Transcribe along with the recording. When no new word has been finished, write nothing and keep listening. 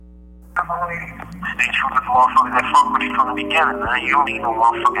Stay true to the motherfuckers that fuck with you from the beginning, man. You don't need no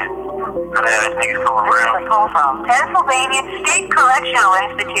motherfucking ass niggas coming around. This is a call from Pennsylvania State Correctional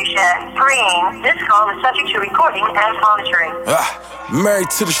Institution. Screen. This call is subject to recording and monitoring. Married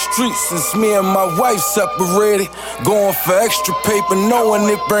to the streets since me and my wife separated. Going for extra paper, knowing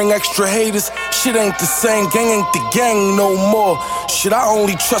it bring extra haters. Shit ain't the same, gang ain't the gang no more. Shit, I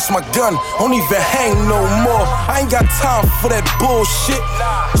only trust my gun, don't even hang no more. I ain't got time for that bullshit.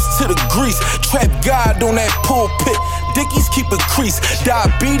 It's to the grease, trap God on that pulpit. Dickies keep a crease,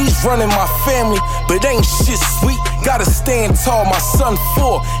 diabetes running my family, but ain't shit sweet. Gotta stand tall, my son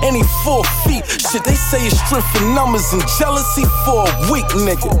 4, and he 4 feet. Shit, they say it's strength in numbers and jealousy for a weak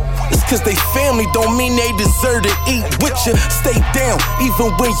nigga. It's cause they family don't mean they deserve to eat with you. Stay down,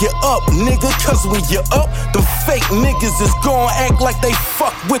 even when you're up, nigga. Cause when you're up, the fake niggas is gon' act like they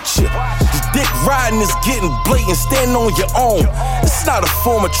fuck with you. This dick riding is getting blatant, stand on your own. It's not a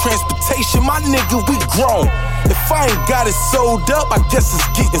form of transportation, my nigga, we grown. If I ain't got it sold up, I guess it's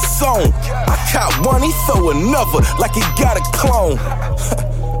getting sewn. I caught one, he throw another like he got a clone. So,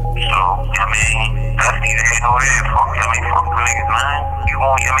 I mean, that's neither here nor there. Fuck the niggas, man. You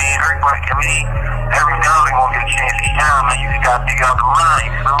want, everybody, every now they won't get a chance each time, man. You just gotta dig out the line,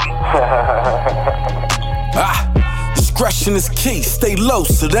 you feel me? Discretion is key, stay low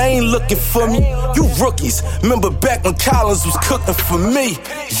so they ain't looking for me. You rookies, remember back when Collins was cooking for me?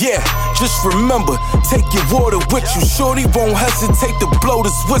 Yeah, just remember, take your water with you. Shorty won't hesitate to blow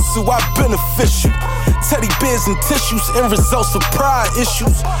this whistle, I beneficial. Teddy bears and tissues, end results of pride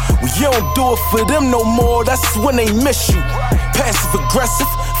issues. When you don't do it for them no more, that's when they miss you. Passive aggressive,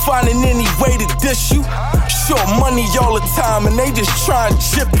 finding any way to dish you. Short money all the time and they just try and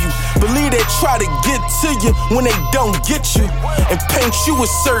chip you. Believe they try to get to you when they don't get you, and paint you a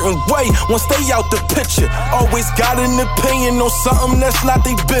certain way once they out the picture. Always got an opinion on something that's not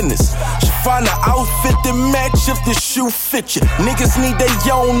their business. Should find an outfit that match if the shoe fit you. Niggas need their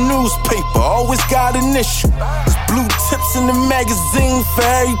own newspaper, always got an issue. There's blue tips in the magazine for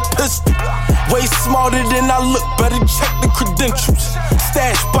every pistol. Way smarter than I look, better check the credentials.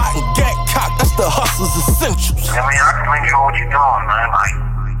 Stash bot and gat cock, that's the hustler's essentials. I mean, I can enjoy what you're doing, man. Like,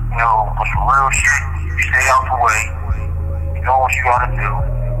 you know, on some real shit, you stay out the way. You know what you gotta do.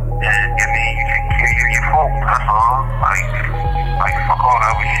 And, I mean, you take care of your folk, that's all. Like, fuck all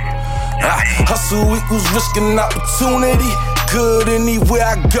that shit. Hustle equals risk and opportunity. Good anywhere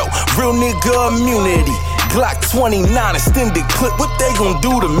I go, real nigga immunity. Glock 29, extended clip, what they gon'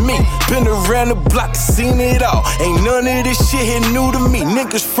 do to me? Been around the block, seen it all. Ain't none of this shit here new to me.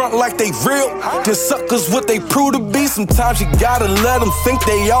 Niggas front like they real, then suckers what they prove to be. Sometimes you gotta let them think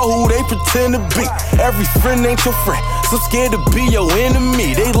they are who they pretend to be. Every friend ain't your friend, so scared to be your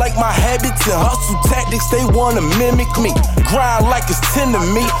enemy. They like my habits and hustle tactics, they wanna mimic me. Grind like it's 10 to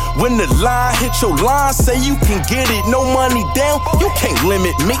me. When the line hit your line, say you can get it, no money down, you can't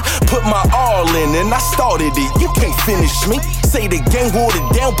limit me. Put my all in and I started it, you can't finish me. Say the gang watered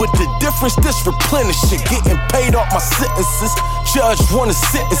down, but the difference, this replenish it. Getting paid off my sentences, judge wanna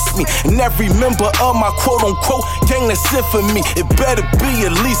sentence me. And every member of my quote-unquote gang that's sent for me, it better be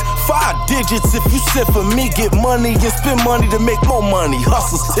at least 5 digits if you sent for me. Get money and spend money to make more money.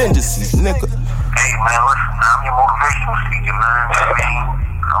 Hustle's tendencies, nigga. Hey, man, listen, I'm your motivational speaker, man. I mean,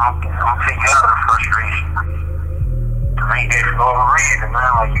 I'm gonna take you out of the frustration. I ain't there for no reason, man.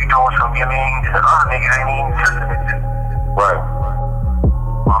 Like, you doing something, you mean, the other niggas ain't even listening to. Right.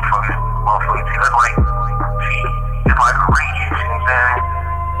 Motherfuckers, it's like a race, you know what I'm saying?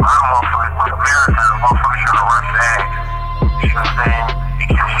 A lot of motherfuckers, like a marathon, motherfuckers trying to run fast. You know what I'm saying? You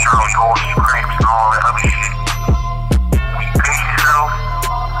get strong, you always get cramps and all that other shit. When you pace yourself,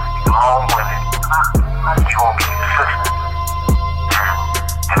 you're long-winded. You won't be consistent.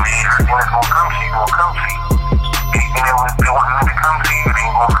 I mean, everything that's gonna come to you, gonna come to you. And it was